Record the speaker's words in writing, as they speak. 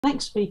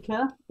Next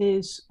speaker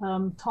is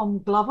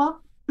Tom Glover,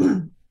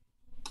 who's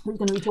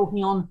going to be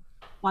talking on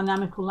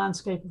dynamical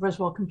landscape of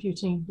reservoir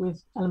computing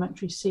with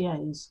elementary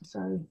CAs. So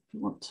if you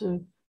want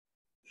to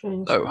share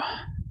your Hello.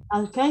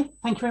 Okay,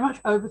 thank you very much.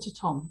 Over to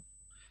Tom.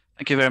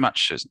 Thank you very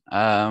much, Susan.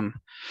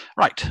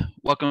 Right,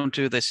 welcome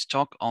to this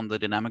talk on the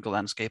dynamical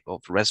landscape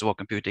of reservoir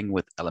computing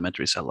with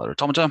elementary cellular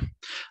automata.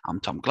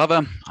 I'm Tom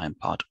Glover. I'm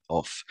part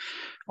of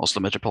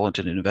Oslo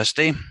Metropolitan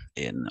University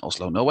in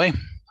Oslo, Norway.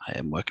 I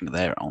am working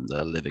there on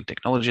the Living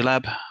Technology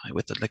Lab,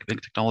 with the Living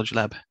Technology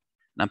Lab, and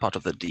I'm part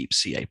of the Deep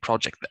CA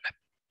project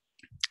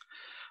there.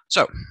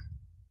 So,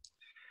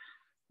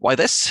 why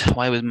this?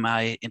 Why am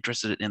I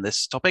interested in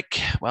this topic?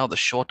 Well, the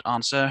short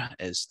answer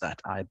is that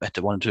I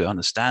better wanted to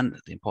understand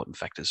the important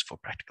factors for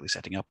practically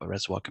setting up a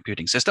reservoir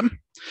computing system,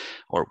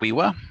 or we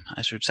were,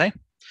 I should say.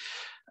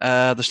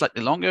 The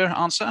slightly longer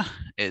answer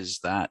is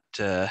that,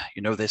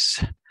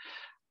 this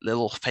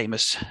little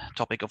famous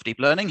topic of deep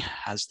learning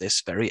has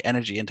this very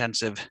energy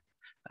intensive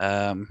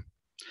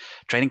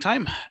training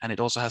time, and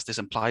it also has this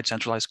implied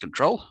centralized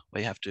control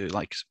where you have to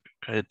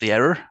credit the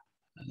error.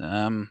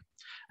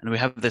 And we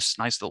have this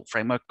nice little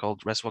framework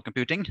called reservoir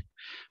computing,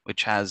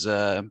 which has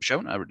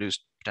shown a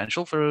reduced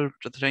potential for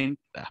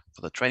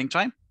the training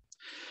time,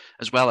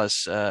 as well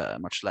as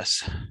much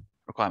less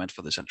requirement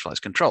for the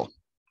centralized control.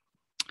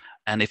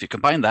 And if you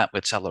combine that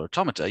with cellular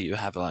automata, you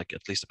have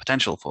at least a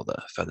potential for the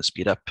further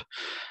speed up,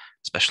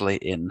 especially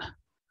in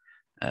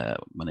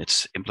when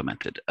it's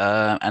implemented.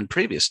 And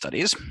previous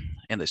studies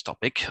in this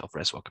topic of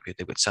reservoir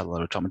computing with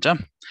cellular automata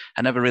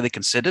had never really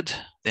considered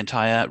the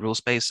entire rule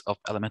space of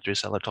elementary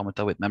cellular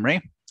automata with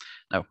memory.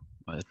 No,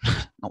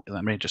 not with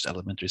memory, just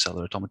elementary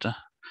cellular automata.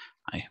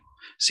 I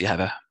see I have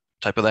a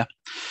typo there.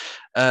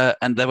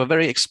 And they were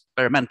very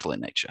experimental in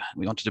nature.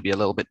 We wanted to be a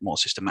little bit more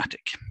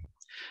systematic.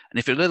 And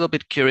if you're a little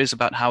bit curious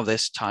about how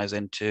this ties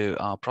into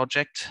our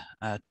project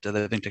at the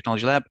Living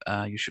Technology Lab,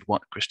 you should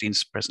watch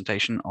Christine's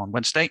presentation on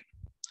Wednesday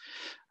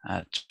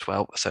at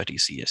 12:30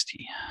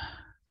 CST.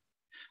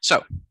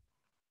 So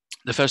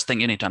the first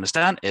thing you need to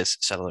understand is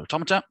cellular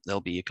automata.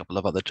 There'll be a couple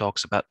of other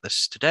talks about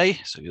this today,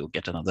 so you'll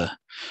get another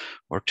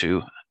or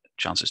two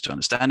chances to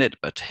understand it,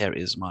 but here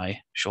is my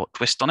short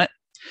twist on it.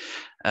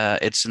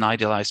 It's an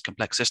idealized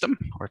complex system,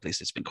 or at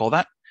least it's been called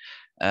that.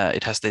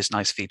 It has these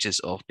nice features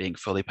of being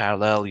fully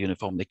parallel,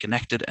 uniformly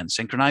connected, and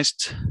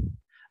synchronized.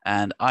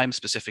 And I'm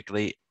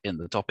specifically in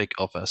the topic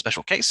of a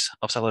special case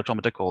of cellular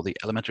automata called the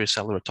elementary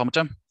cellular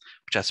automata,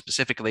 which has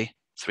specifically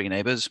 3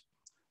 neighbors,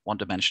 1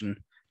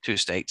 dimension, 2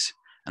 states,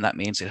 and that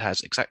means it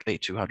has exactly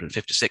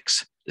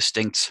 256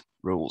 distinct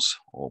rules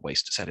or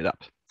ways to set it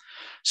up.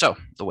 So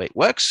the way it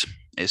works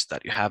is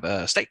that you have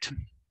a state,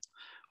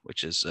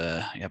 which is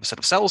you have a set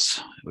of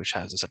cells, which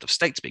has a set of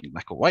states being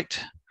black or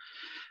white.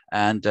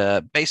 And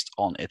based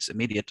on its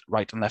immediate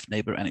right and left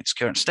neighbor and its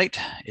current state,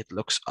 it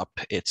looks up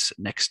its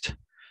next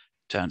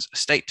turn's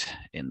state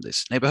in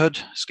this neighborhood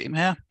scheme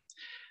here.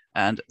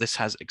 And this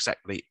has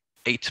exactly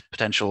 8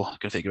 potential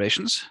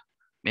configurations,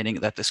 meaning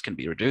that this can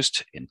be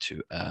reduced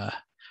into an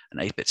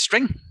 8-bit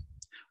string,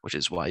 which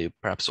is why you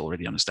perhaps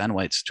already understand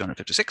why it's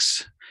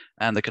 256.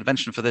 And the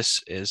convention for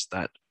this is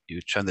that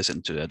you turn this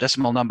into a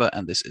decimal number,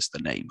 and this is the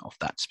name of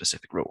that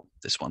specific rule,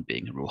 this one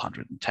being rule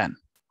 110.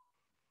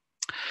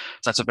 So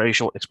that's a very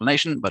short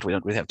explanation, but we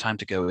don't really have time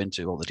to go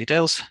into all the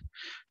details.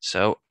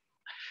 So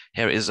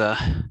here is a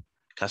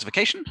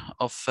classification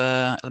of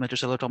elementary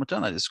cellular automata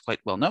that is quite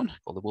well known,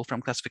 called the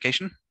Wolfram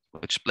classification,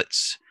 which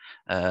splits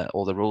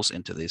all the rules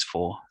into these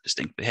 4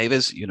 distinct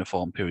behaviors: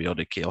 uniform,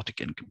 periodic, chaotic,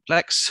 and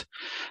complex,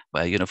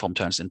 where uniform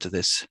turns into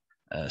this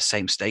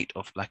same state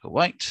of black or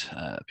white.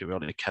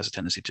 Periodic has a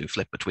tendency to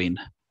flip between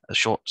a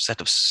short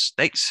set of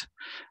states.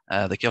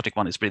 The chaotic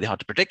one is really hard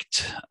to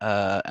predict,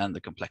 and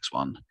the complex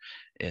one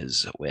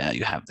is where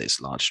you have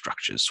these large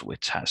structures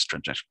which has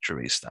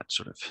trajectories that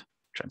sort of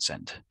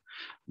transcend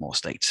more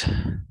states.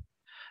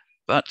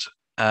 But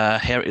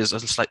here is a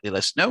slightly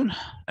less known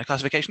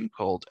classification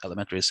called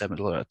elementary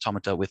cellular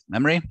automata with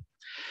memory,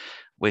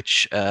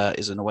 which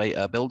is in a way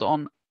a build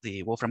on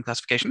the Wolfram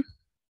classification,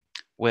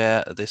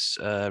 where this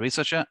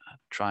researcher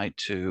tried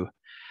to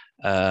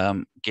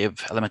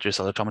give elementary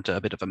cellular automata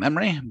a bit of a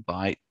memory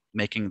by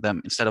making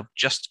them, instead of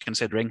just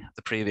considering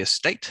the previous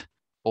state,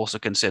 also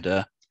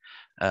consider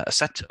a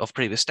set of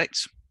previous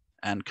states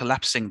and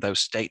collapsing those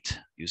states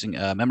using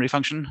a memory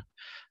function,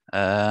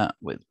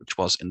 which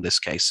was in this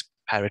case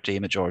parity,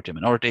 majority,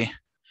 minority.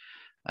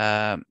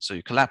 So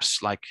you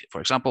collapse, like, for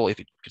example, if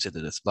you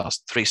consider the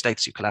last 3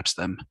 states, you collapse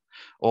them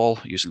all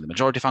using the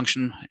majority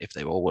function. If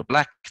they all were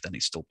black, then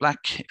it's still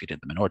black. If you did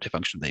the minority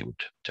function, they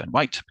would turn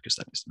white because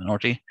that is the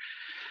minority.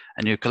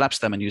 And you collapse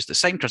them and use the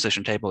same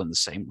transition table in the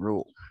same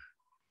rule.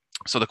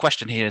 So the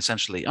question here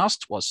essentially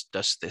asked was,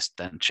 does this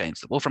then change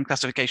the Wolfram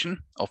classification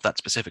of that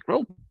specific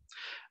rule?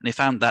 And he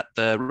found that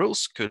the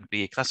rules could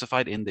be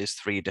classified in these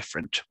 3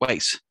 different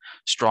ways: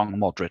 strong,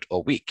 moderate,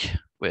 or weak,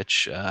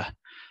 which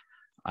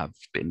have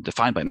been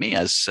defined by me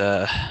as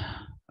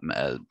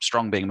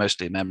strong being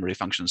mostly memory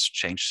functions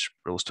change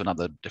rules to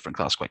another different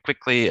class quite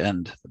quickly,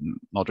 and the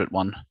moderate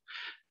one,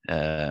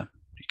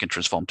 you can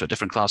transform to a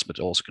different class, but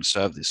also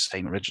conserve the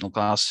same original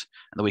class,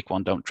 and the weak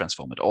one don't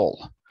transform at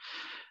all.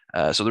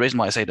 So the reason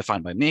why I say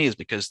defined by me is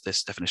because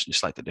this definition is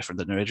slightly different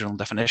than the original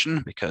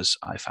definition, because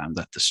I found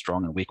that the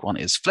strong and weak one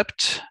is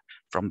flipped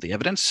from the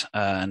evidence,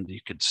 and you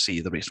could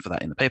see the reason for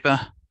that in the paper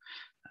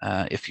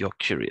if you're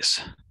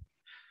curious.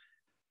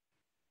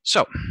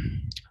 So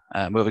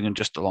moving on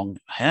just along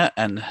here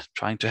and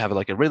trying to have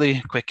like a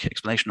really quick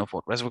explanation of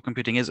what reservoir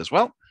computing is as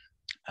well.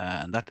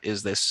 And that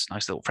is this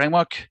nice little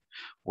framework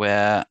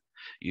where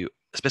you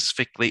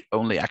specifically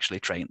only actually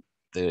train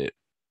the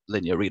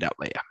linear readout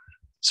layer.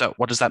 So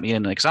what does that mean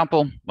in an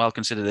example? Well,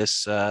 consider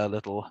this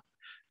little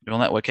neural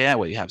network here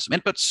where you have some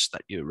inputs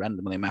that you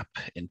randomly map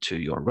into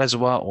your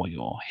reservoir or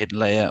your hidden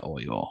layer or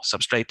your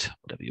substrate,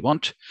 whatever you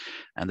want.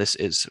 And this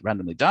is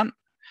randomly done.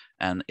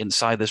 And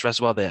inside this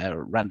reservoir, there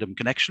are random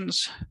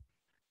connections.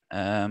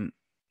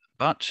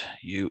 But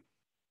you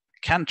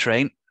can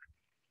train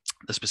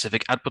the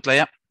specific output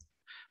layer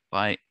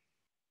by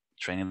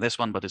training this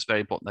one, but it's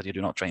very important that you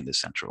do not train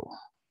this central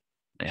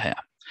layer here.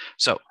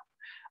 So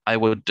I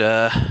would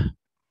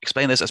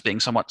explain this as being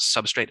somewhat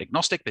substrate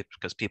agnostic,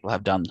 because people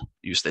have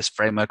used this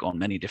framework on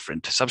many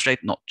different substrate,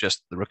 not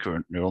just the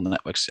recurrent neural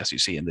networks as you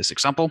see in this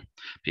example.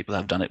 People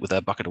have done it with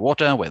a bucket of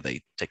water where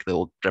they take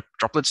little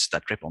droplets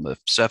that drip on the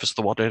surface of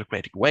the water,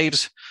 creating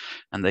waves,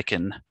 and they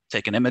can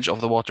take an image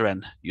of the water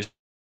and use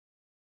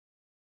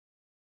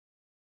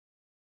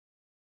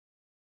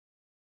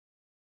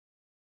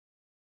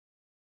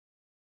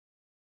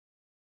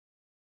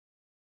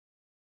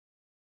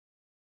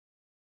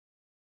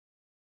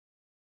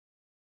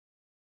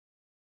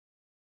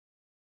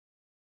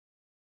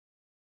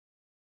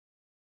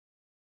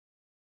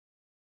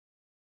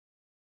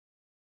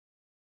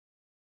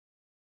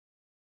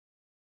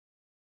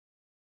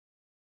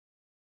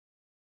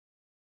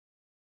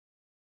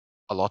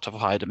a lot of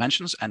higher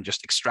dimensions and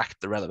just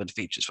extract the relevant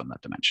features from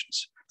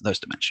those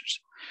dimensions.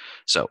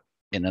 So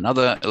in a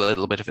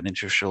little bit of an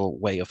intuitional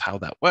way of how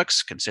that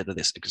works, consider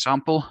this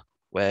example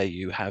where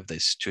you have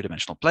this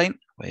two-dimensional plane,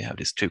 where you have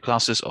these two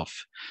classes of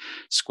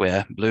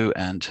square blue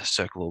and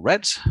circle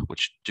reds,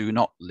 which do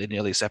not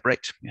linearly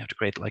separate. You have to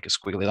create like a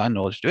squiggly line in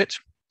order to do it.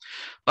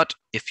 But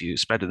if you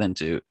spread it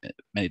into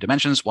many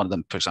dimensions, one of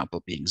them, for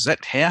example, being Z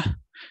here,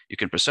 you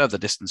can preserve the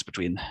distance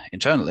between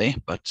internally,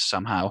 but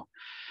somehow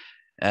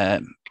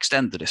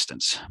extend the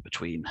distance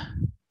between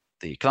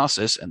the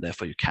classes, and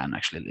therefore you can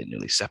actually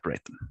linearly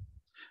separate them.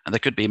 And there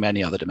could be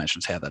many other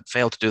dimensions here that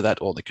fail to do that,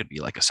 or there could be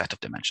like a set of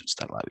dimensions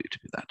that allow you to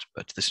do that.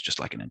 But this is just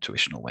like an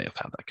intuitional way of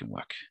how that can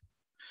work.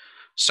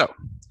 So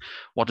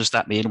what does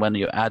that mean when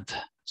you add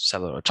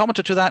cellular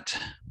automata to that?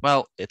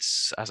 Well,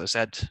 it's, as I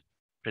said,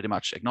 pretty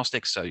much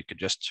agnostic. So you could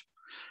just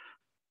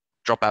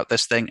drop out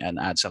this thing and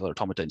add cellular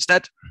automata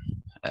instead,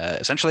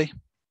 essentially.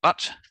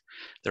 But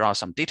there are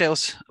some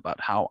details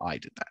about how I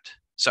did that.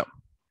 So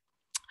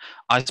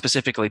I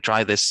specifically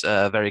tried this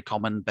very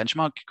common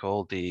benchmark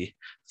called the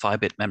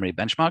 5-bit memory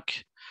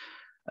benchmark,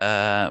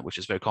 which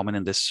is very common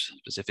in this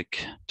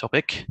specific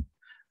topic.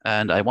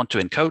 And I want to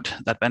encode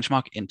that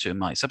benchmark into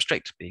my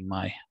substrate, being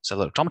my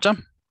cellular automata.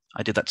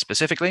 I did that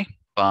specifically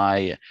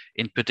by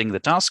inputting the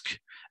task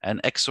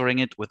and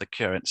XORing it with the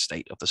current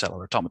state of the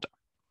cellular automata.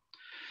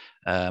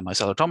 My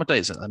cellular automata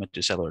is an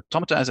elementary cellular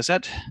automata, as I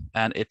said,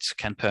 and it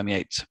can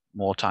permeate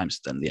more times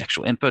than the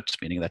actual input,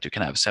 meaning that you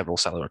can have several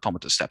cellular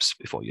automata steps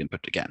before you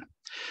input again.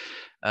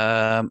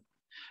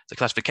 The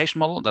classification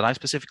model that I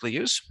specifically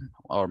use,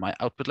 or my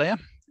output layer,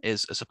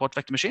 is a support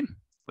vector machine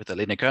with a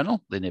linear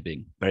kernel, linear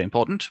being very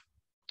important.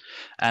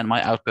 And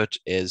my output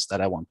is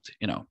that I want,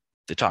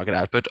 the target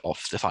output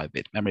of the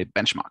 5-bit memory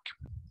benchmark.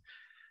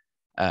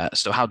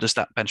 So how does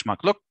that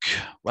benchmark look?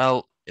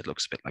 Well, it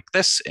looks a bit like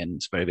this in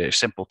very, very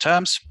simple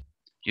terms.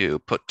 You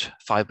put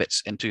 5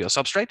 bits into your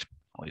substrate,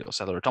 or your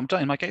cellular automata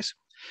in my case.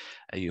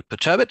 You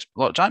perturb it a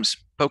lot of times,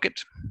 poke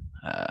it,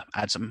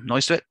 add some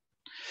noise to it,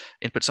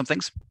 input some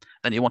things.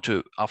 Then you want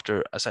to,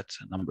 after a set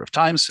number of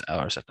times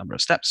or a set number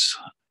of steps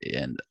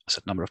and a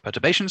set number of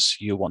perturbations,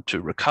 you want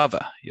to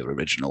recover your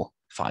original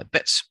 5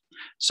 bits.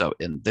 So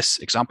in this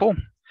example,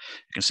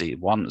 you can see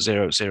 1,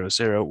 0, 0,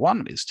 0,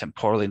 1 is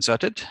temporally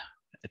inserted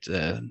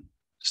at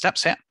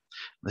steps here.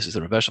 This is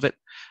the reverse of it.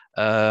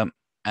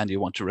 And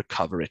you want to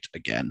recover it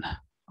again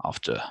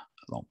after a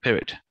long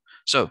period.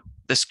 So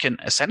this can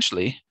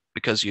essentially,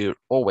 because you're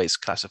always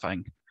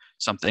classifying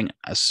something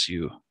as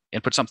you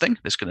input something,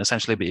 this can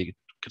essentially be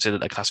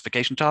considered a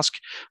classification task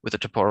with a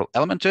temporal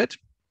element to it.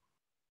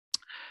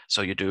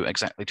 So you do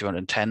exactly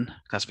 210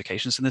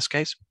 classifications in this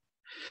case.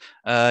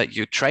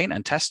 You train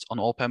and test on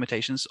all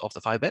permutations of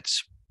the 5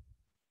 bits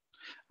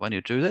when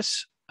you do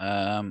this.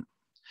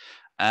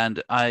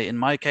 And in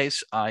my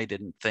case, I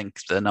didn't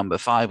think the number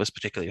 5 was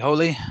particularly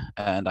holy,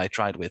 and I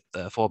tried with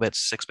 4 bits,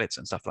 6 bits,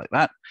 and stuff like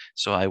that.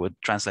 So I would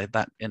translate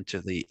that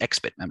into the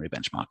X-bit memory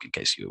benchmark, in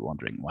case you're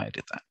wondering why I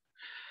did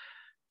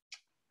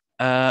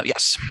that.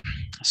 Yes,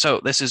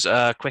 so this is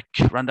a quick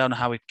rundown of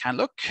how it can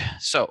look.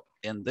 So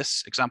in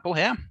this example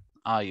here,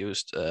 I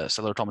used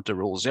cellular automata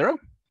rule 0,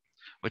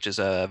 which is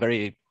a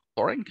very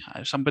boring,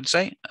 some would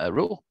say,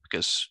 rule,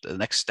 because the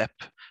next step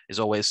is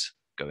always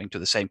going to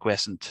the same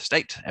quiescent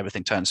state.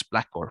 Everything turns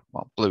black, or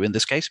well, blue in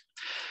this case.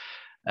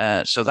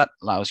 So that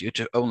allows you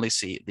to only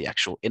see the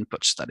actual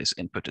inputs that is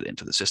inputted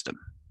into the system.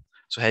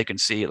 So here you can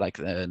see like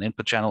an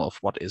input channel of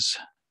what is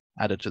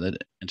added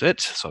into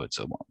it. So it's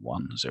a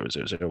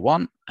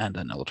 10001, and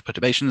then a lot of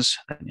perturbations.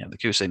 Then you have the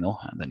Q signal,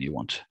 and then you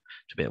want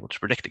to be able to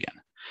predict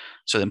again.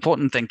 So the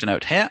important thing to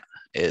note here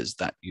is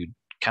that you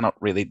cannot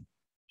really,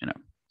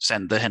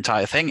 send the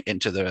entire thing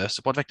into the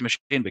support vector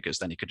machine, because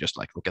then you could just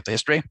like look at the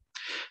history.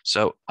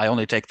 So I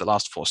only take the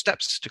last 4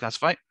 steps to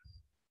classify,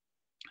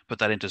 put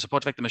that into a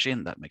support vector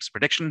machine that makes a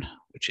prediction,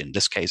 which in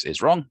this case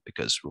is wrong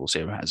because rule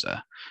 0 has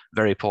a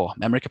very poor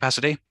memory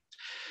capacity.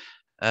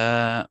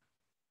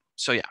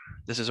 So yeah,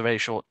 this is a very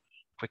short,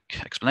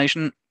 quick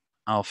explanation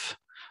of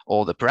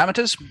all the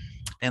parameters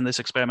in this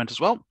experiment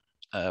as well,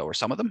 or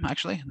some of them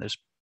actually. There's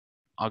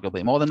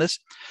arguably more than this.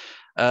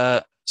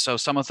 So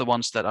some of the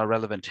ones that are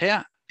relevant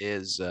here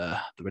is the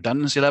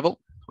redundancy level,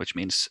 which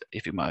means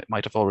if you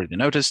might have already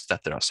noticed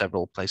that there are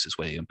several places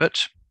where you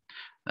input,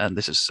 and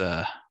this is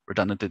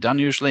redundantly done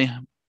usually,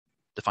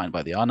 defined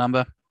by the R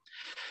number.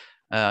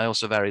 I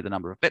also vary the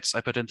number of bits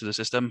I put into the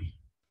system.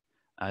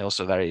 I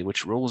also vary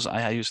which rules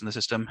I use in the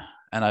system.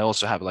 And I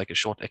also have like a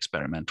short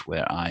experiment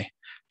where I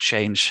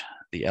change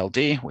the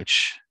LD,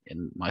 which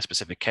in my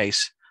specific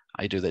case,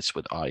 I do this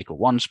with R equal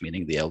 1,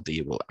 meaning the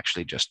LD will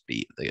actually just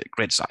be the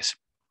grid size.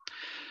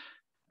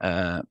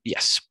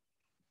 Yes.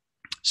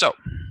 So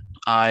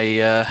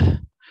I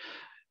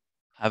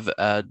have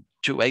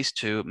 2 ways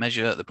to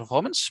measure the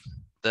performance.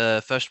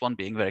 The first one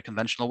being a very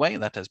conventional way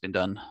that has been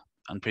done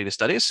on previous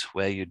studies,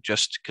 where you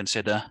just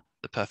consider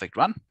the perfect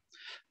run,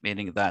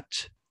 meaning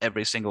that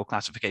every single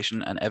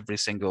classification and every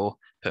single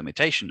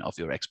permutation of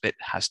your X bit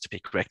has to be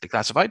correctly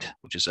classified,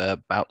 which is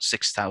about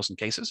 6,000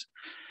 cases.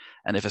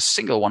 And if a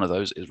single one of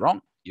those is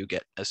wrong, you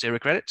get a 0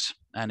 credits.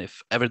 And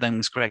if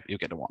everything's correct, you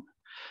get a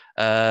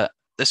 1.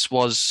 This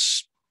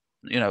was,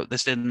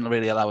 this didn't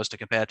really allow us to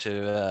compare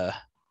to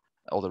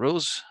all the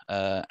rules,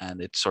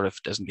 and it sort of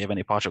doesn't give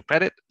any partial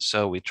credit.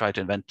 So we tried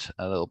to invent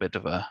a little bit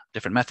of a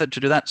different method to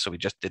do that. So we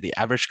just did the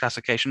average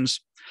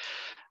classifications,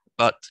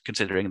 but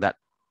considering that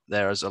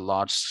there's a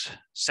large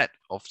set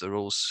of the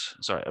rules,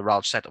 a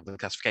large set of the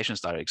classifications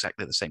that are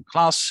exactly the same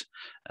class,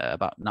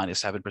 about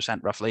 97%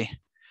 roughly,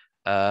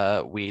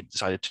 we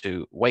decided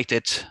to weight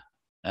it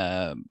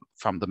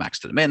from the max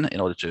to the min in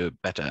order to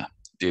better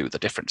view the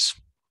difference.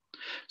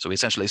 So we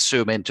essentially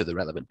zoom into the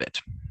relevant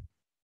bit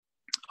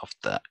of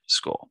the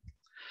score.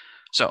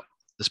 So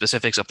the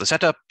specifics of the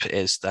setup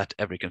is that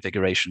every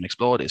configuration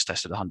explored is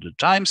tested 100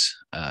 times.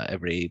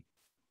 Every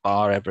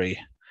bar, every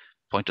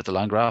point of the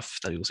line graph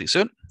that you will see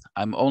soon.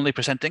 I'm only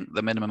presenting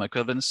the minimum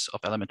equivalence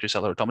of elementary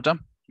cellular automata,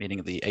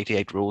 meaning the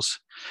 88 rules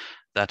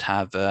that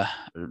have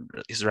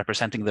is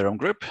representing their own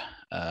group.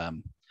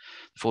 The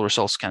full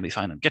results can be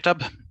found on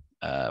GitHub.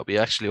 We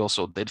actually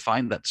also did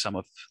find that some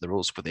of the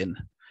rules within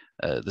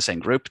the same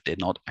group did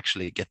not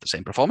actually get the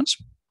same performance,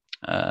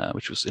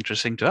 which was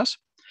interesting to us.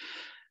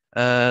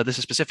 This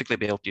is specifically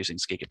built using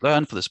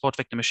scikit-learn for the support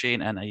vector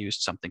machine, and I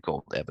used something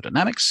called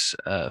Dynamics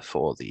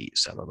for the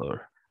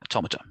cellular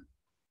automata.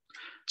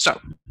 So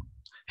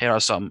here are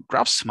some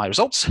graphs, my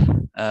results,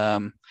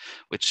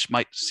 which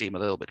might seem a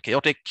little bit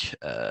chaotic.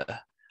 I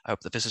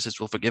hope the physicists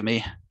will forgive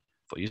me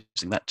for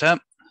using that term,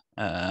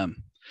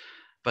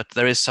 but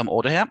there is some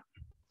order here.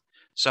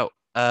 So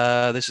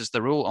this is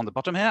the rule on the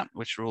bottom here,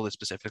 which rule is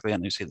specifically,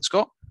 and you see the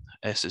score.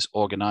 This is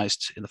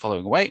organized in the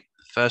following way.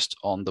 First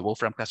on the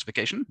Wolfram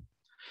classification.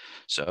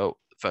 So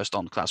first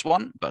on class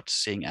 1, but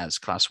seeing as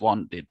class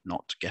 1 did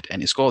not get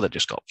any score, they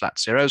just got flat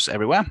zeros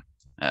everywhere.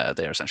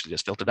 They're essentially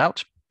just filtered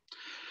out.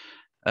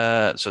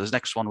 So this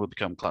next one will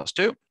become class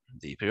 2,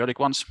 the periodic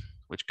ones,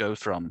 which go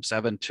from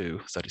 7 to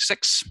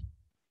 36.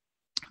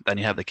 Then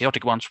you have the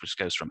chaotic ones, which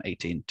goes from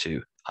 18 to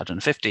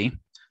 150.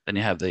 Then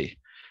you have the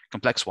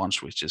complex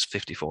ones, which is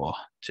 54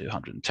 to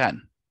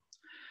 110.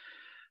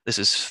 This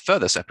is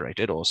further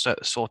separated or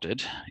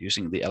sorted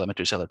using the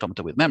elementary cellular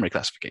automata with memory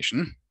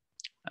classification,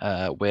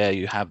 where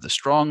you have the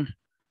strong,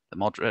 the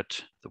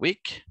moderate, the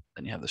weak,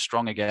 then you have the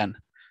strong again,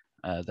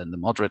 then the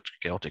moderate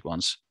chaotic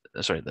ones,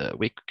 the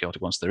weak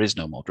chaotic ones, there is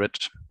no moderate.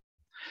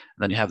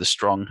 And then you have the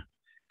strong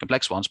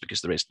complex ones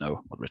because there is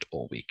no moderate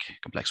or weak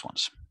complex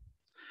ones.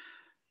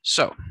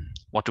 So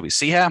what do we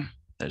see here?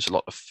 There's a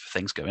lot of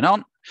things going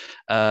on.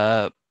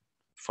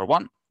 For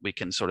one, we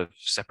can sort of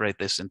separate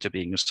this into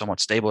being somewhat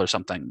stable or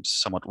sometimes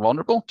somewhat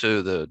vulnerable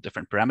to the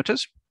different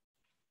parameters.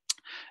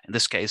 In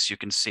this case, you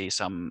can see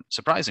some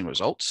surprising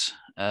results,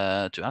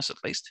 to us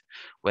at least,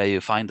 where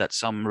you find that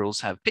some rules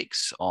have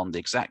peaks on the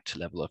exact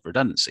level of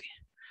redundancy.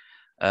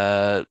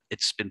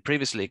 It's been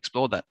previously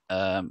explored that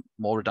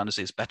more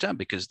redundancy is better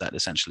because that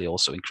essentially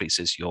also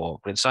increases your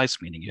grid size,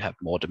 meaning you have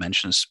more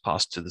dimensions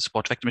passed to the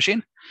support vector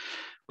machine,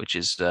 which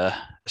is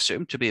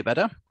assumed to be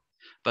better.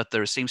 But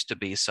there seems to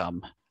be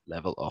some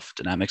level of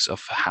dynamics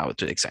of how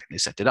to exactly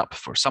set it up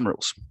for some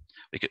rules.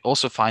 We could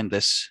also find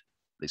this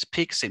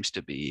peak seems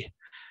to be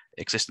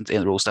existent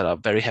in rules that are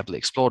very heavily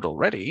explored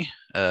already,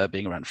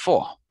 being around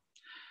 4.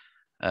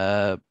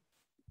 Yeah.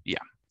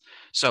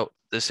 So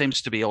there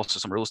seems to be also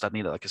some rules that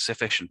need like a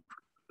sufficient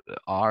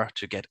R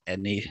to get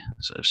any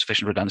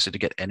sufficient redundancy to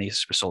get any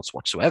results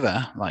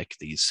whatsoever, like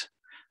these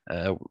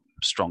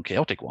strong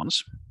chaotic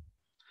ones.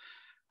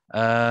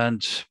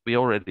 And we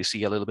already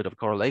see a little bit of a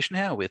correlation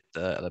here with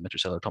elementary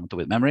cellular automata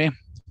with memory.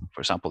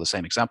 For example, the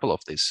same example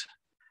of these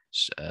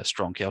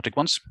strong chaotic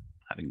ones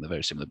having the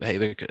very similar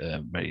behavior,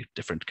 very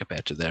different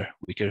compared to their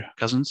weaker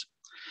cousins.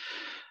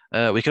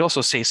 We could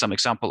also see some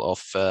example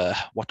of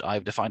what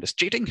I've defined as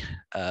cheating.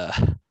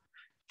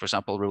 For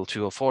example, rule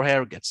 204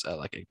 here gets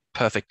like a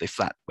perfectly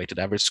flat weighted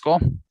average score.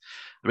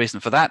 The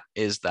reason for that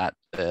is that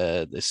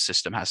this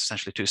system has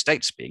essentially two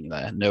states, being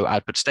the no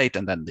output state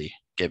and then the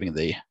giving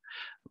the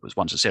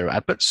 1 to 0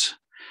 outputs.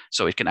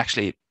 So it can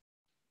actually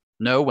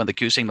know when the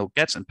Q signal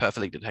gets and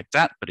perfectly detect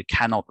that, but it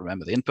cannot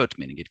remember the input,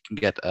 meaning it can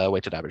get a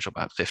weighted average of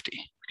about 50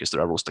 because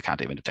there are rules that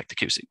can't even detect the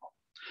Q signal,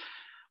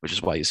 which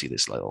is why you see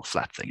this little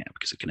flat thing here,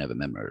 because it can never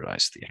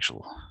memorize the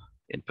actual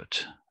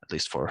input, at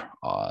least for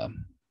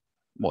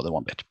more than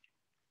 1 bit.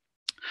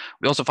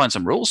 We also find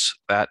some rules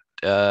that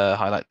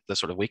highlight the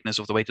sort of weakness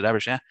of the weighted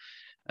average here.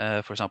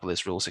 For example,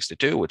 this rule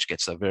 62, which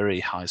gets a very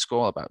high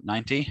score, about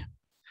 90,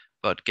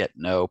 but get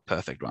no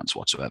perfect runs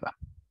whatsoever.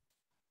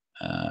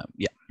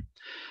 Yeah.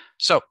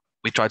 So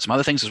we tried some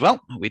other things as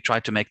well. We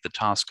tried to make the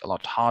task a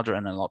lot harder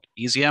and a lot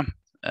easier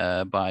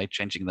by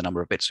changing the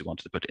number of bits we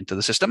wanted to put into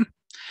the system.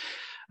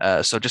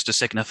 So just to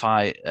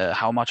signify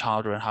how much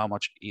harder and how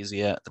much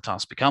easier the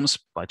task becomes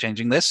by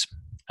changing this.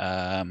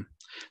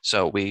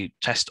 So we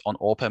test on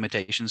all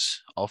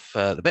permutations of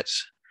the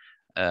bits,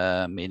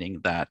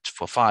 meaning that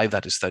for 5,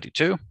 that is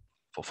 32.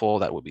 For 4,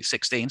 that would be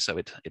 16. So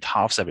it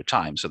halves every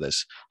time. So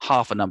there's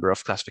half a number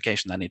of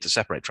classification that need to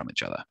separate from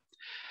each other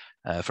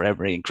for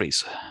every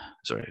decrease.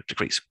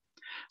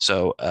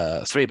 So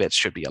 3 bits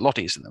should be a lot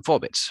easier than 4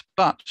 bits,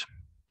 but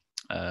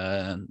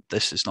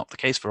this is not the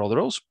case for all the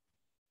rules,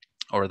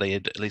 or they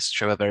at least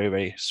show a very,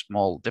 very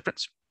small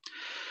difference.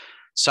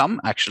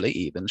 Some actually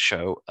even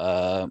show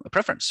a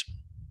preference.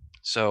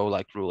 So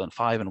like rule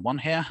 5 and 1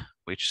 here,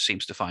 which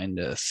seems to find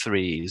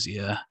 3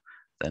 easier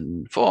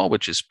than 4,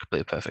 which is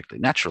perfectly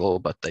natural,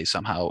 but they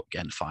somehow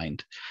again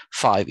find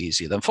 5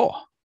 easier than 4,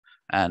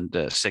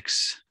 and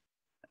 6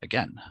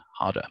 again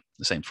harder,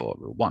 the same for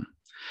rule 1.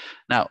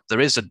 Now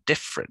there is a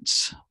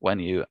difference when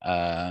you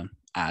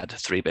add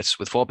 3 bits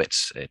with 4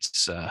 bits.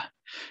 It's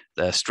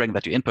the string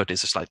that you input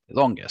is slightly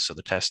longer, so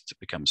the test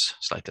becomes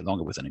slightly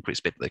longer with an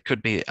increased bit. There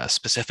could be a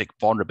specific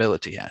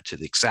vulnerability here to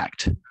the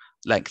exact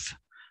length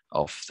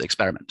of the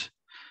experiment.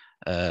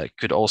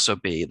 Could also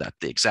be that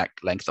the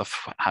exact length of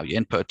how you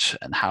input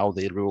and how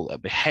the rule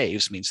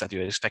behaves means that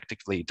you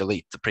effectively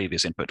delete the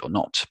previous input or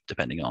not,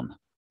 depending on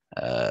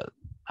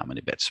how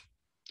many bits.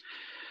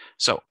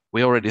 So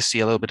we already see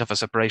a little bit of a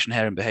separation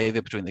here in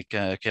behavior between the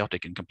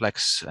chaotic and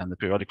complex and the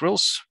periodic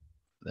rules,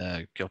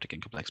 the chaotic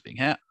and complex being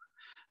here.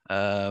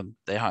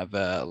 They have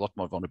a lot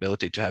more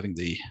vulnerability to having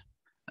the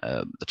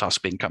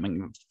task being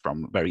coming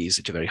from very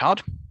easy to very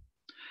hard.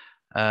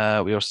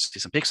 We also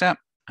see some peaks here.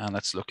 And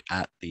let's look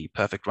at the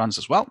perfect runs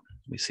as well.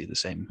 We see the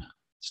same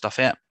stuff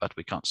here, but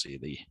we can't see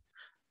the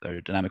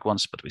very dynamic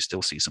ones, but we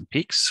still see some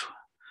peaks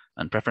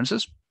and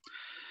preferences.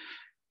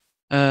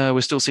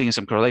 We're still seeing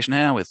some correlation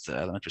here with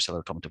elementary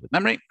cellular automata with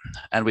memory.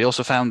 And we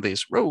also found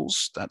these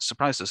rules that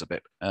surprised us a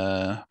bit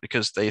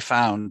because they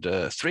found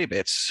 3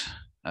 bits,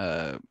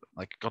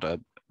 like got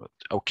a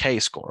okay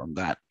score on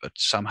that, but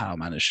somehow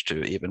managed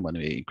to, even when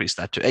we increased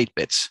that to 8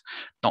 bits,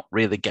 not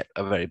really get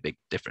a very big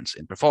difference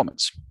in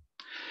performance.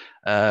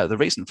 The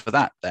reason for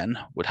that then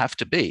would have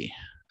to be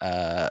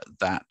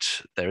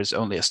that there is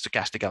only a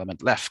stochastic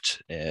element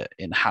left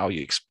in how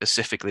you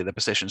specifically the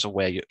positions of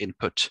where you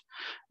input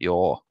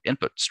your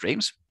input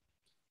streams.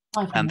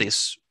 5 minutes. And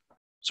this,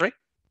 sorry?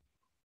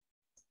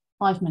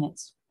 5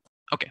 minutes.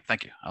 Okay,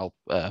 thank you. I'll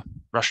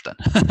rush then.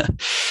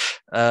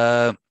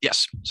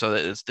 Yes, so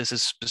this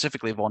is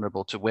specifically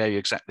vulnerable to where you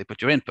exactly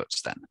put your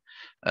inputs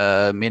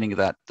then, meaning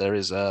that there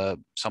is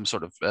some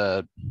sort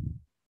of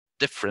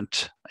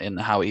different in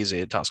how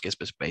easy a task is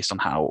based on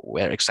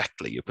where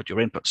exactly you put your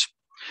inputs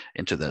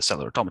into the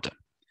cellular automata,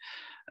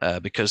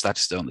 because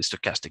that's the only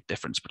stochastic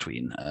difference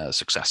between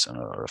success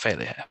or a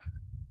failure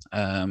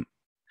here.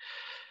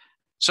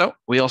 So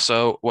we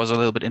also was a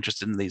little bit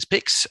interested in these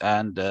peaks,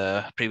 and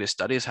previous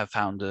studies have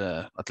found,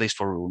 at least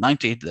for rule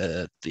 90,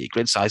 the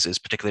grid size is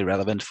particularly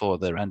relevant for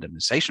the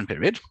randomization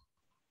period.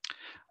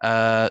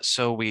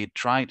 So we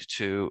tried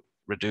to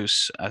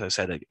reduce, as I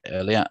said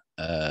earlier,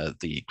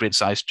 the grid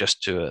size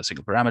just to a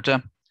single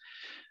parameter.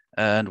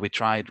 And we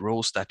tried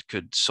rules that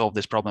could solve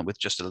this problem with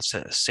just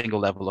a single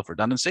level of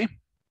redundancy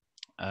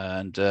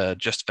and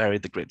just vary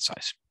the grid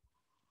size,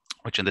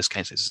 which in this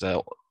case is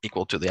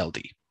equal to the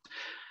LD.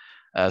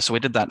 So we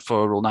did that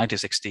for rule 90,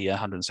 60,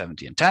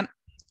 170, and 10.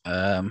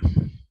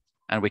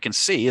 And we can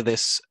see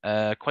this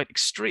quite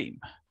extreme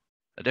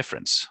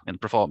difference in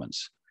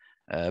performance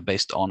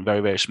based on very,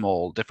 very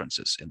small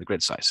differences in the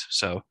grid size.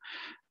 So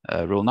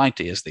rule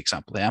 90 is the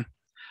example here.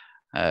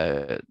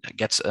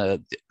 Gets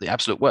the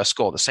absolute worst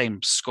score, the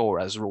same score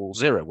as rule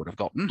 0 would have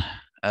gotten,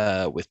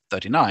 with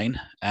 39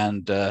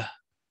 and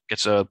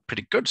gets a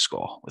pretty good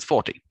score with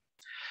 40.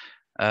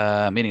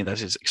 Meaning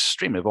that it's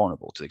extremely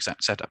vulnerable to the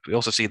exact setup. We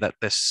also see that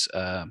this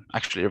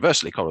actually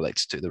reversely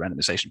correlates to the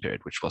randomization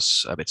period, which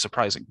was a bit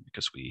surprising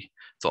because we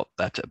thought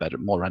that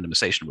more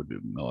randomization would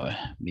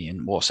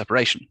mean more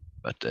separation,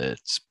 but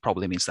it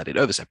probably means that it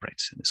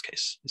over-separates in this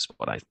case, is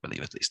what I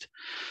believe at least.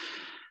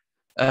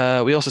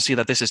 We also see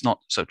that this is not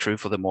so true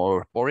for the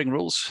more boring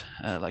rules,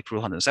 like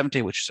rule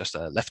 170, which is just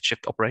a left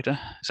shift operator,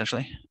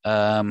 essentially.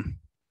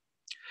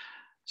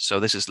 So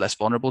this is less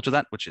vulnerable to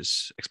that, which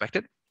is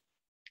expected.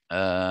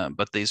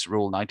 But these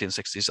rule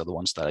 1960s are the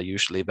ones that are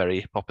usually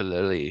very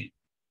popularly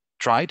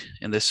tried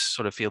in this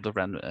sort of field of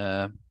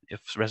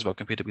reservoir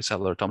computing with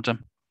cellular automata.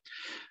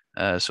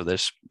 So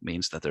this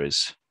means that there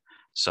is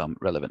some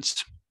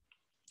relevance.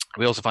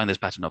 We also find this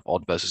pattern of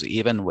odd versus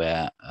even,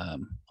 where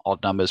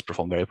odd numbers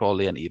perform very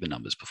poorly and even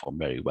numbers perform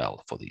very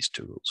well for these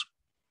two rules.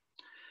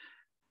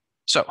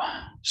 So,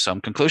 some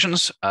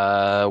conclusions.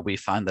 We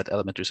find that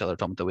elementary cellular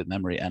automata with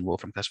memory and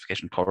Wolfram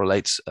classification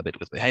correlates a bit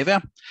with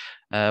behavior.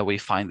 We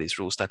find these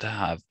rules that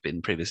have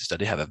been previously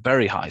studied have a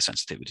very high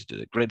sensitivity to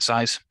the grid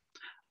size.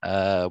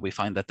 We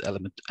find that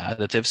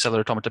additive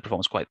cellular automata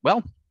performs quite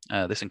well.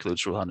 This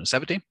includes rule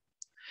 170.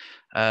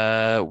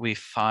 We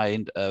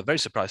find a very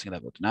surprising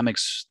level of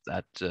dynamics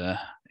that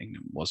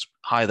was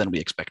higher than we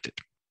expected.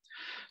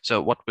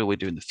 So what will we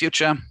do in the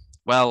future?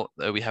 Well,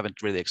 we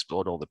haven't really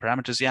explored all the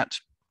parameters yet.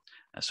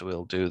 So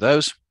we'll do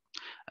those.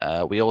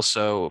 We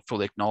also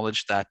fully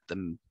acknowledge that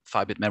the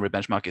 5-bit memory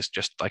benchmark is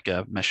just like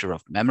a measure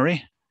of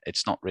memory.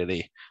 It's not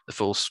really the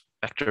full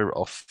spectrum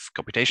of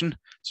computation.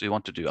 So we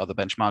want to do other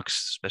benchmarks,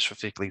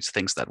 specifically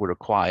things that would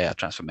require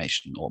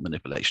transformation or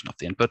manipulation of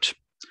the input.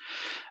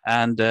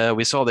 And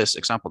we saw this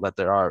example that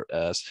there are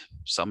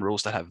some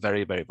rules that have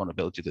very, very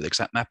vulnerability to the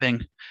exact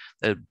mapping.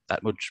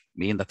 That would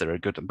mean that there are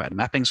good and bad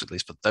mappings, at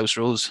least for those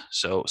rules.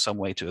 So some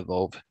way to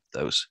evolve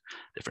those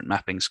different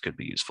mappings could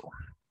be useful.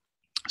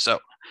 So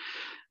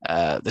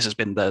this has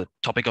been the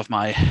topic of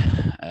my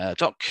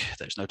talk.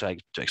 There's no time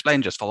to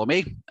explain, just follow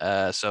me.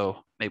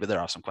 So maybe there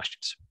are some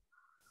questions.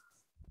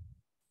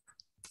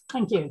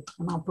 Thank you,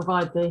 and I'll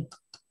provide the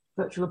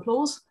virtual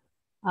applause.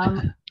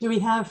 Do we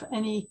have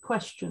any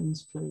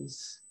questions,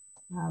 please?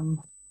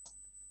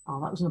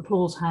 Oh, that was an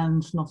applause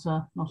hand, not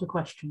a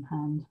question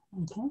hand.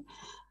 Okay.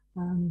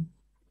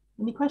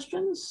 Any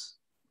questions?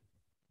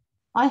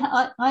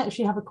 I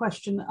actually have a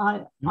question.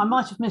 I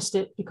might have missed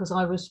it because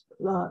I was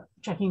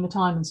checking the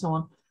time and so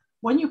on.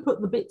 When you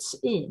put the bits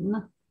in,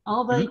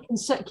 are they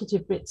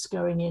consecutive bits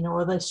going in,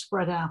 or are they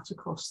spread out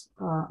across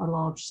a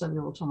large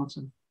cellular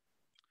automaton?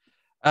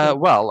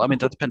 Well, I mean,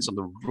 that depends on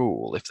the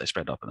rule, if they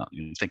spread up or not.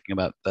 You're thinking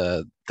about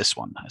this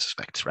one, I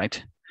suspect,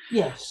 right?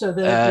 Yes, so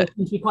they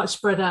seem to be quite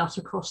spread out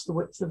across the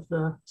width of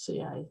the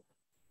CA.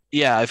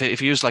 Yeah, if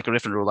you use like a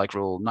different rule, like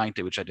rule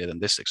 90, which I did in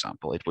this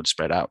example, it would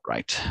spread out,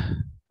 right?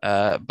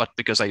 But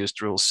because I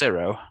used rule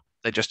 0,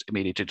 they just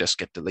immediately just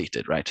get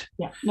deleted, right?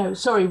 Yeah, no,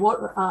 sorry, what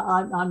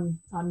I'm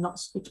not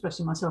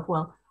expressing myself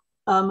well.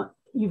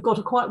 You've got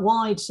a quite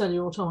wide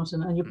cellular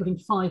automaton and you're putting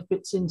 5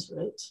 bits into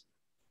it.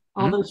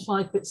 Are those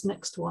 5 bits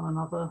next to one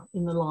another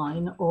in the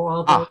line, or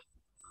are they?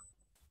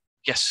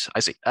 Yes,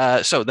 I see.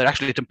 So they're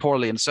actually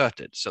temporally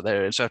inserted. So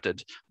they're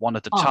inserted one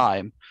at a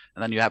time,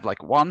 and then you have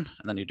like 1,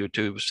 and then you do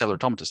 2 cellular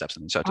automata steps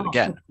and insert it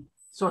again. Okay.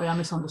 Sorry, I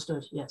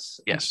misunderstood. Yes.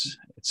 Yes,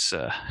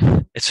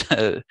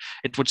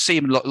 it would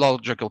seem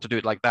logical to do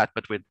it like that,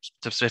 but we're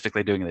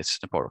specifically doing this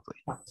temporally.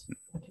 Right.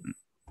 Okay.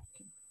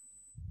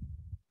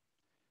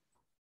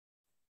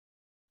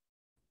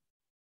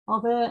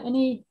 Are there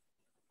any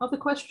other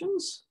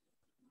questions?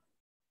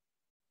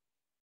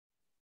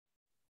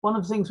 One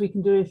of the things we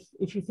can do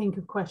if you think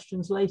of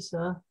questions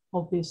later,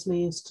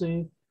 obviously, is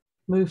to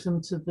move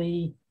them to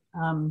the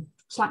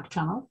Slack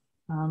channel.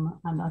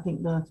 And I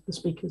think the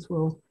speakers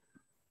will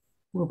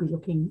be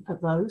looking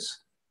at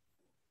those.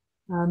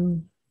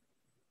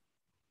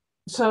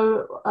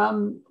 So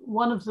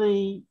one of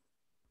the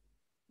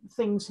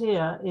things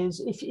here is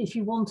if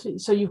you want to,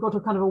 so you've got a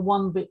kind of a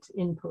 1-bit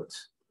input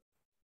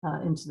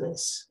into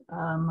this.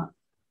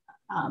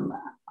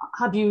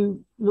 Have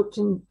you looked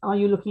in? Are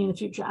you looking in the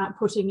future at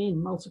putting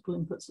in multiple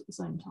inputs at the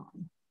same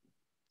time?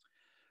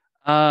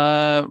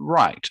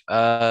 Right.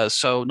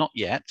 So not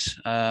yet.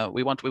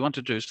 We want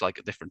to do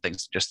like different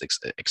things, just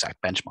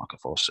exact benchmark,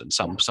 of course, and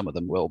some of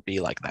them will be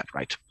like that,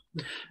 right?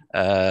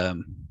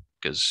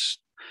 Because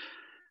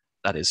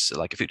that is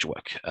like a future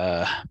work.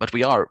 But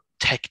we are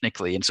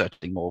technically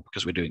inserting more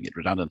because we're doing it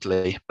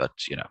redundantly. But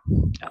you know,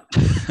 yeah.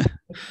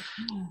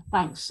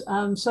 Thanks.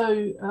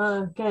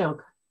 So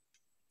Georg.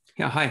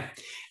 Yeah, hi.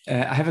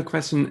 I have a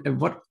question.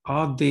 What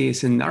are the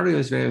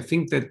scenarios where you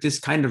think that this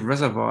kind of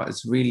reservoir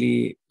is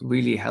really,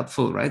 really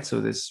helpful, right?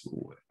 So this,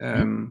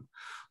 when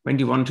do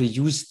you want to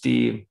use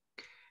the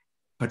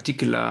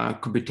particular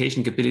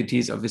computation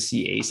capabilities of the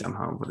CA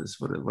somehow?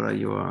 What are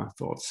your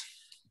thoughts?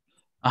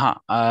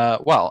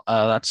 Well,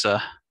 that's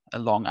a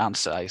long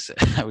answer, I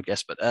would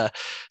guess. But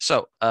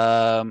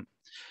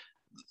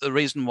the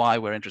reason why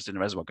we're interested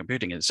in reservoir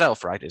computing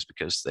itself, right, is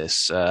because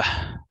this,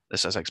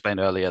 as I explained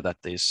earlier, that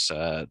these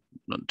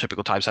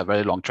typical types have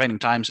very long training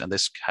times, and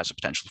this has a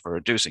potential for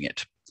reducing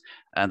it.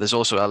 And there's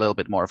also a little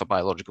bit more of a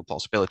biological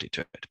plausibility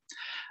to it.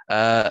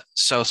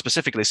 So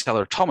specifically,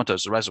 cellular automata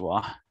as a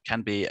reservoir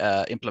can be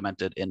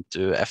implemented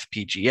into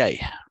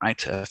FPGA,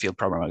 right? Field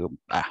programmable,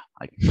 I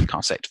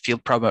can't say it,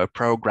 field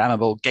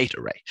programmable gate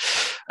array,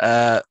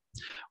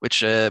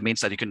 which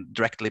means that you can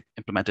directly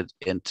implement it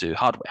into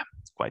hardware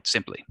quite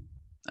simply,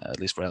 at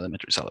least for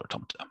elementary cellular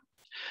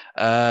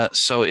automata.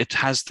 So it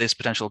has this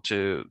potential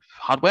to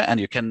hardware, and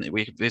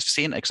we've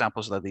seen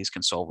examples that these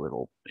can solve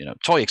little,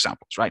 toy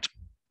examples, right?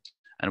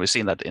 And we've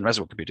seen that in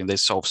reservoir computing,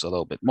 this solves a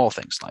little bit more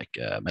things like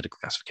medical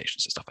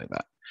classifications and stuff like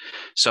that.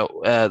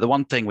 So the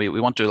one thing we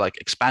want to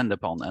expand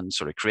upon and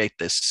sort of create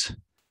this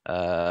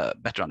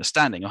better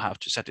understanding of how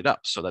to set it up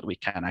so that we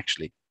can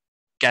actually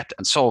get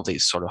and solve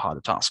these sort of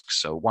harder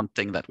tasks. So one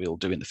thing that we'll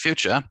do in the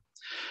future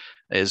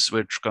is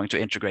we're going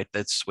to integrate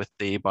this with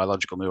the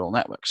biological neural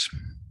networks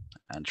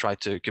and try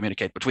to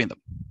communicate between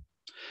them.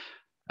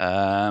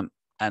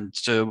 And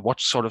so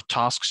what sort of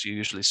tasks you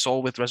usually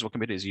solve with reservoir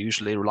computing is you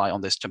usually rely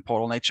on this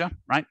temporal nature,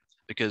 right?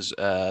 Because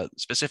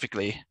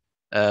specifically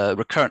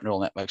recurrent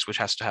neural networks, which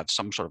has to have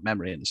some sort of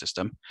memory in the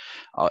system,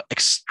 are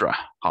extra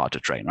hard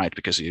to train, right?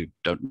 Because you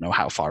don't know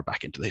how far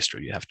back into the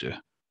history you have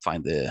to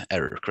find the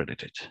error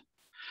credited.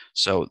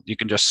 So you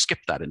can just skip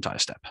that entire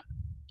step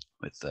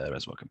with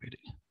reservoir computing.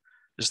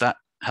 Does that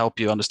help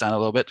you understand a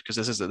little bit? Because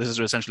this is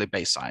essentially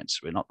base science.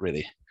 We're not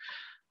really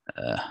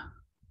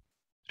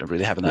don't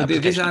really have an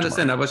application. This I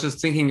understand. Tomorrow. I was just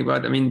thinking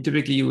about,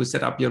 typically you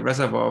set up your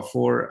reservoir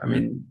for,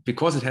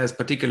 because it has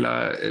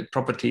particular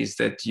properties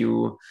that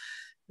you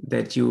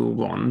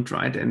want,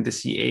 right? And the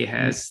CA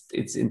has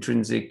its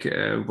intrinsic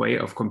way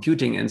of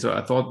computing. And so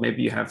I thought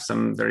maybe you have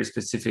some very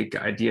specific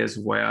ideas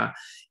where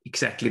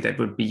exactly that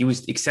would be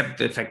used, except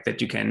the fact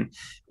that you can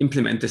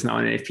implement this now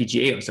in an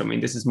FPGA or something.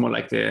 This is more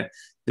like the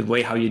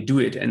way how you do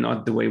it and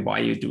not the way why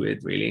you do it,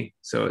 really.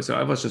 So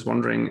I was just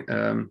wondering,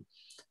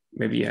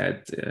 maybe you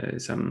had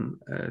some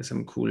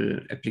cool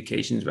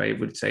applications where you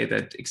would say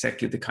that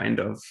exactly the kind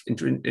of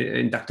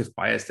inductive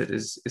bias that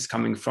is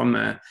coming from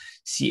a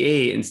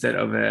CA instead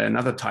of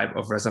another type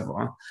of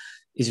reservoir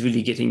is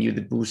really getting you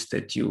the boost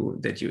that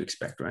you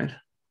expect, right?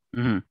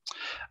 Mm-hmm.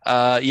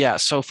 Yeah,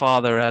 so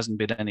far there hasn't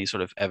been any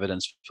sort of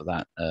evidence for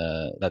that.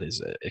 That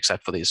is,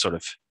 except for these sort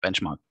of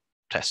benchmark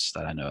tests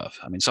that I know of.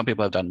 Some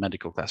people have done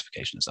medical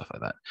classification and stuff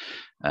like that,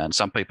 and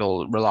some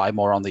people rely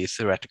more on the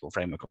theoretical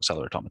framework of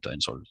cellular automata in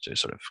order to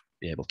sort of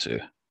be able to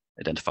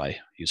identify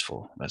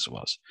useful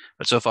reservoirs.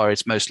 But so far,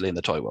 it's mostly in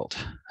the toy world.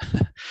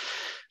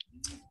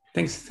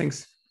 Thanks.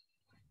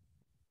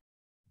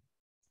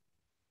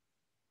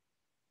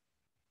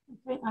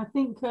 Okay, I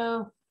think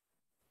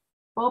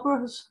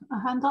Barbara has a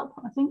hand up,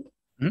 I think.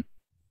 Mm-hmm.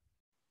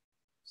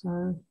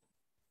 So,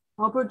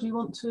 Barbara, do you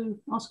want to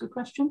ask a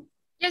question?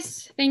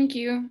 Yes, thank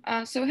you.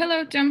 So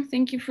hello, Tom.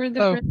 Thank you for the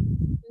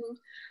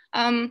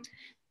presentation.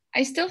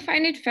 I still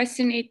find it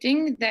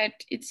fascinating that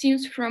it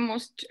seems from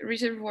most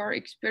reservoir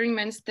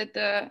experiments that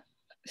the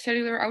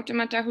cellular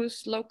automata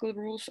whose local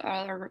rules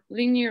are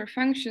linear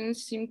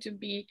functions seem to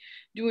be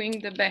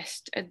doing the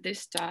best at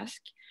this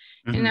task.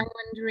 Mm-hmm. And I'm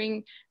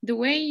wondering, the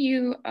way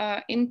you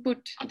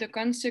input the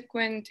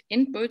consequent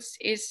inputs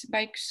is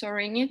by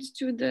XORing it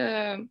to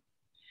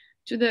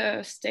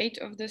the state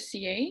of the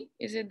CA.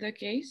 Is it the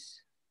case?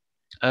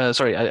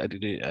 Sorry, I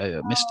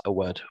missed a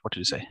word. What did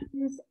you say?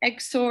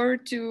 XOR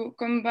to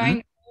combine.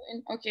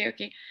 Mm-hmm.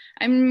 Okay.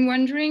 I'm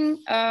wondering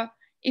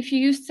if you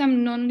use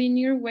some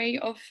nonlinear way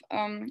of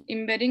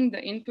embedding the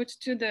input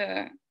to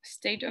the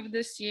state of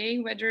the CA,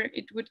 whether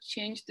it would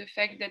change the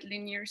fact that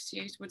linear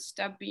CAs would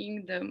stop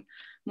being the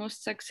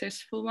most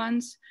successful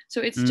ones.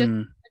 So it's just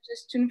a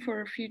suggestion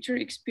for a future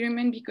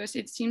experiment, because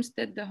it seems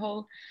that the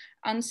whole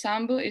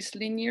ensemble is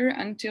linear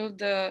until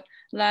the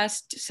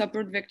last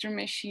support vector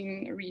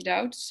machine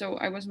readout. So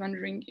I was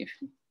wondering if,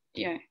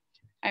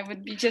 I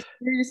would be just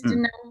curious to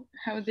know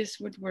how this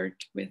would work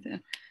with a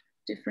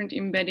different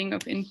embedding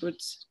of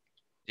inputs.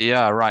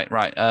 Yeah, right.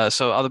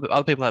 So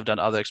other people have done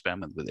other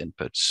experiments with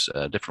inputs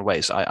different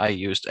ways. I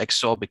used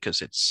XOR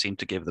because it seemed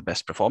to give the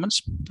best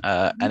performance,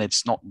 and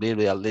it's not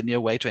really a linear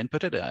way to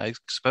input it, I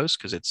suppose,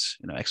 because it's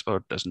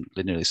XOR doesn't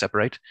linearly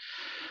separate.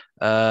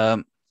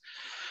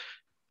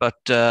 But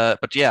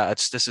yeah,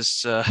 this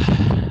is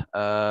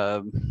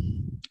a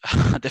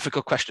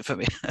difficult question for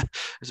me.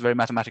 It's a very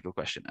mathematical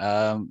question.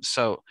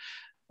 So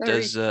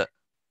Sorry. does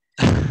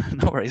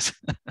no worries.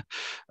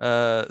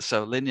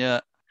 So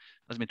linear.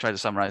 Let me try to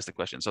summarize the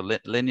question. So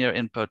linear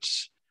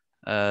inputs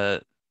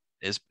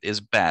is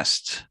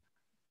best.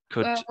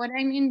 What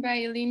I mean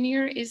by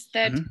linear is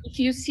that if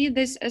you see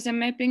this as a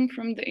mapping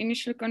from the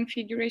initial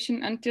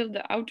configuration until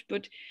the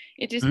output,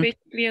 it is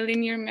basically a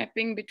linear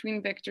mapping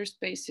between vector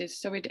spaces.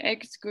 So it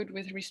acts good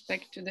with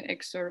respect to the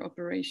XOR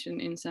operation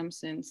in some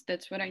sense.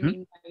 That's what I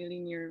mean by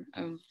linear.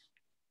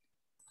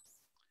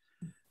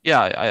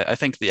 Yeah, I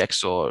think the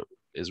XOR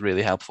is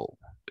really helpful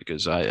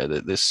because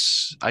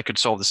I could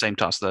solve the same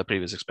task that the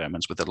previous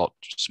experiments with a lot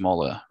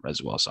smaller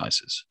reservoir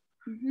sizes,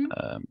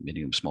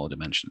 meaning smaller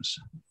dimensions.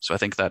 So I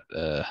think that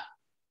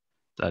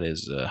that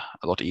is a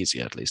lot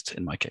easier, at least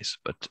in my case.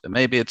 But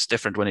maybe it's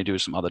different when you do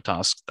some other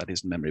tasks that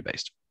isn't memory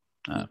based.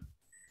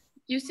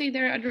 You say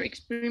there are other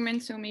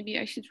experiments, so maybe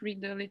I should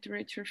read the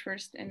literature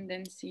first and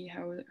then see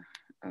how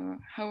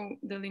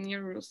the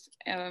linear rules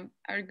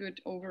are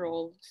good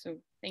overall. So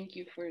thank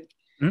you for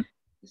the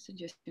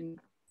suggestion.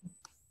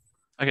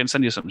 I can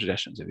send you some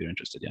suggestions if you're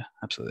interested. Yeah,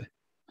 absolutely.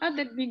 Oh,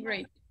 that'd be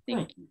great.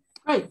 Thank you.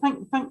 Great.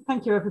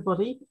 Thank you,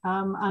 everybody.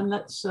 And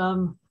let's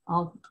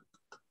I'll,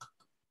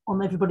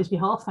 on everybody's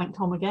behalf, thank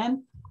Tom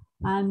again.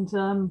 And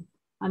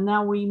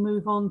now we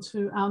move on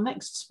to our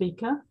next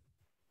speaker,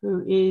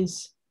 who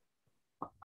is